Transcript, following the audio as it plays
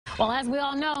Well, as we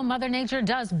all know, Mother Nature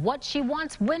does what she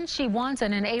wants when she wants,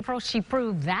 and in April she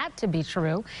proved that to be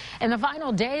true. In the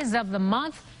final days of the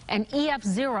month, an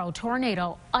EF0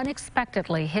 tornado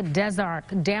unexpectedly hit Des Arc,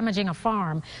 damaging a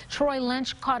farm. Troy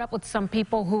Lynch caught up with some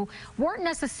people who weren't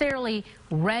necessarily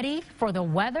ready for the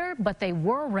weather, but they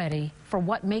were ready for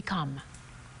what may come.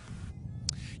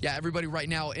 Yeah, everybody right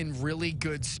now in really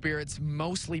good spirits,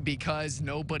 mostly because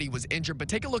nobody was injured. But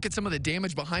take a look at some of the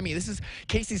damage behind me. This is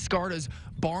Casey Skarda's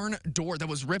barn door that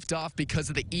was ripped off because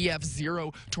of the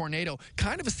EF0 tornado.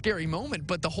 Kind of a scary moment,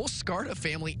 but the whole Skarda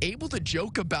family able to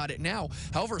joke about it now.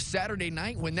 However, Saturday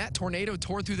night when that tornado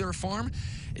tore through their farm,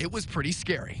 it was pretty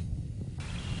scary.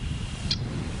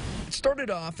 It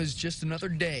started off as just another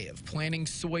day of planting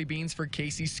soybeans for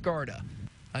Casey Skarda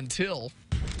until...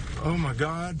 Oh my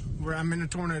God, I'm in a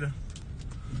tornado.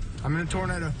 I'm in a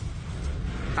tornado.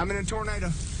 I'm in a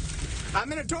tornado.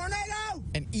 I'm in a tornado!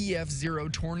 An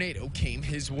EF0 tornado came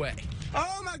his way.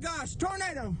 Oh my gosh,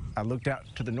 tornado! I looked out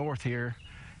to the north here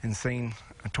and seen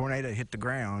a tornado hit the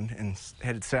ground and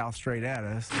headed south straight at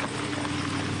us.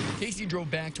 Casey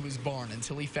drove back to his barn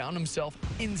until he found himself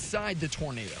inside the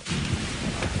tornado.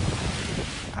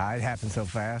 It happened so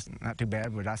fast. Not too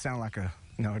bad, but I sound like a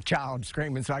child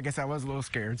screaming, so I guess I was a little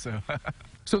scared.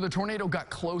 So the tornado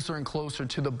got closer and closer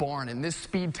to the barn, and this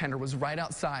speed tender was right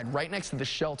outside, right next to the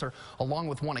shelter, along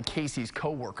with one of Casey's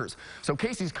co-workers. So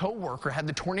Casey's co-worker had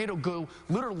the tornado go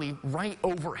literally right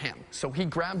over him. So he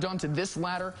grabbed onto this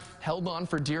ladder, held on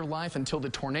for dear life until the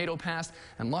tornado passed,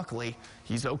 and luckily,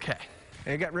 he's okay.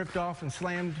 It got ripped off and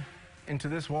slammed into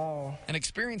this wall. An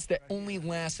experience that only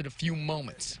lasted a few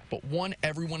moments, but one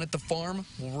everyone at the farm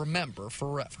will remember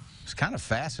forever. It's kind of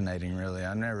fascinating, really.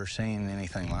 I've never seen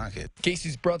anything like it.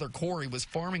 Casey's brother Corey was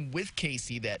farming with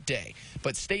Casey that day,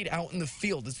 but stayed out in the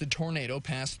field as the tornado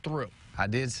passed through. I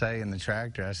did say in the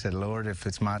tractor, I said, Lord, if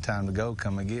it's my time to go,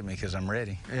 come and get me, because I'm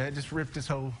ready. Yeah, it just ripped this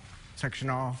whole section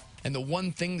off. And the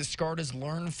one thing the Skardas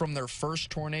learned from their first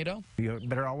tornado? You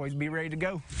better always be ready to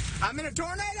go. I'm in a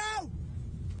tornado!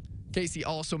 Casey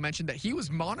also mentioned that he was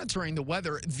monitoring the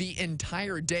weather the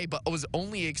entire day, but was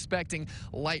only expecting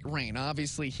light rain.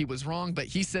 Obviously, he was wrong, but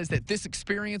he says that this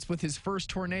experience with his first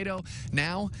tornado,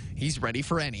 now he's ready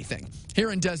for anything.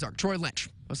 Here in Des Arc, Troy Lynch,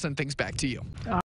 I'll send things back to you.